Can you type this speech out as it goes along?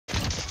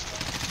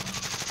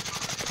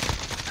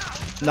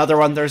Another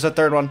one. There's a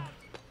third one.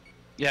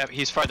 Yeah,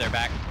 he's farther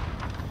back.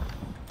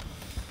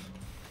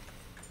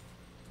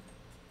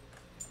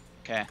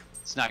 Okay,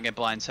 let's not get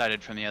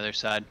blindsided from the other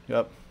side.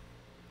 Yep.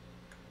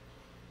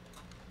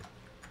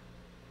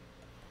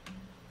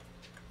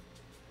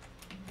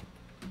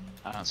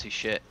 I don't see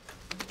shit.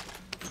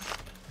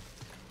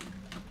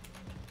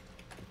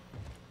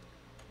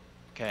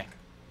 Okay,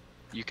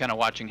 you kind of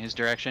watching his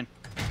direction?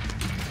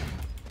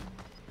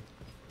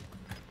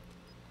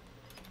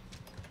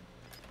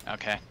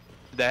 Okay.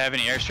 Did they have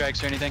any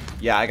airstrikes or anything?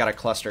 Yeah, I got a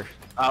cluster.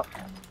 Oh,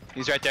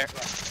 he's right there.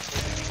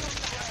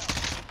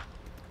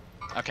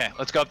 Okay,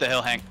 let's go up the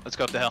hill, Hank. Let's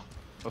go up the hill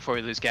before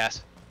we lose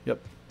gas. Yep.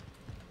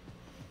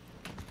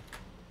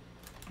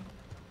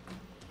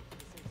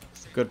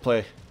 Good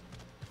play.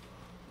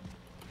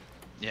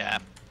 Yeah,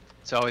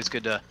 it's always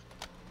good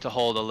to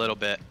hold a little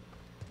bit.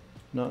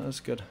 No, that's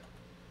good.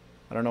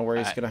 I don't know where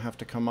he's Alright. gonna have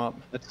to come up.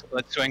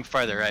 Let's swing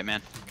farther, right,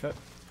 man? Okay.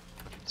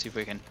 See if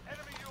we can.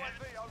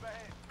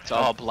 It's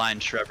all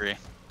blind shrubbery.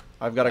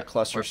 I've got a Yeah,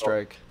 cluster we're both-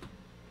 strike.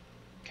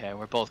 Okay,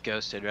 we're both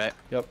ghosted, right?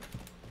 Yep.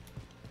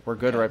 We're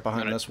good Yeah, right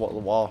behind gonna- this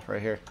wall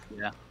right here.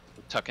 Yeah.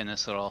 We'll tuck in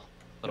this little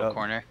Yep.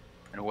 corner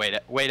and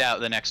wait out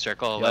the next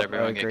circle. Yep, Let I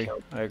everyone get agree.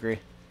 killed. I agree.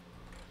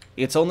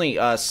 It's only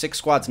 6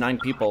 squads, 9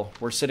 people.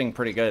 We're sitting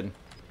pretty good.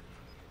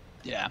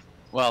 Yeah.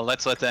 Well,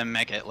 let's let them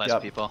make it less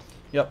Yep. people.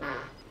 Yep.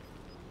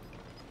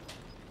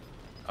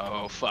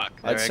 Oh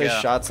fuck. There I'd we say go.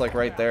 shots like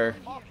right there.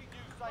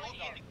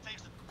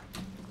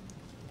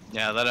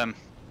 Yeah, let them.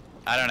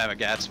 I don't have a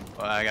gas.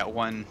 I got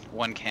one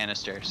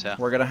canister, so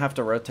We're gonna have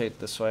to rotate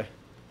this way.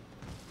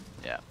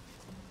 yeah.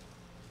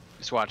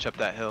 Just watch up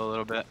that hill a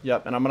little bit.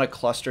 Yep, and I'm gonna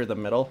cluster the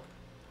middle.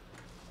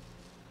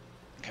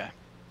 Okay.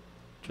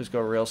 Just go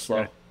real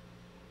slow. Okay.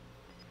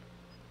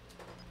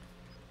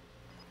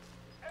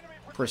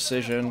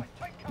 Precision.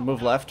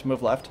 Move left,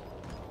 move left.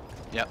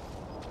 Yep.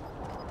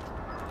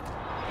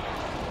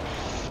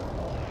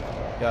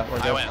 Yeah, we're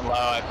good. I went low.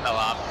 I fell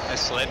off. I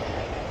slid.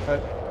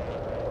 Okay.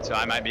 So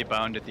I might be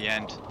boned at the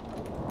end.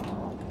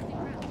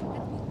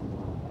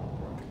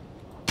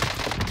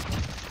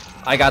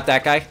 I got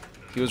that guy.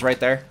 He was right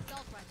there.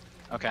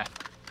 Okay.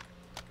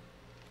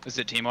 Is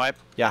it team wipe?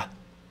 Yeah.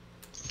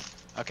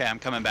 Okay, I'm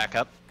coming back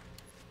up.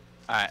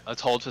 Alright,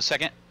 let's hold for a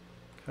second.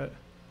 Okay.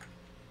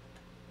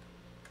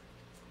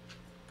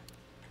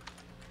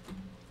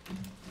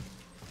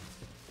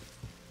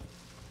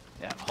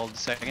 Yeah, hold a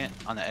second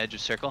on the edge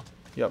of circle.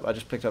 Yep, I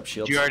just picked up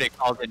shields. You already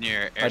called in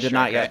your airstrike, I did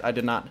not yet. right? I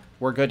did not.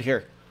 We're good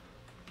here.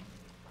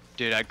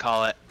 Dude, I'd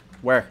call it,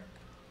 Where?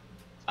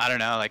 I don't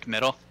know, like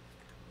middle?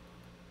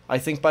 I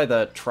think by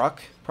the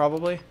truck,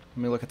 probably. Let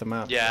me look at the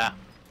map. Yeah.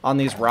 On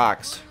these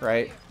rocks,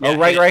 right? Yeah, oh,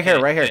 right, hit it, right hit here,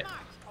 it, right here. hit it.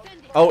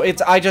 Oh,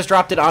 it's. I just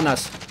dropped it on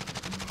us.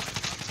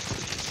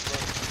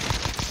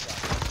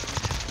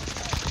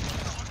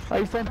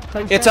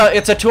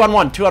 It's a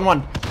 2-on-1,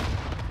 2-on-1.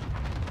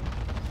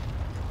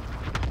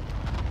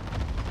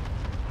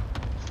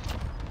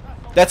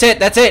 That's it.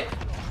 That's it.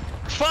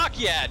 Fuck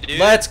yeah, dude.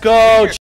 Let's go.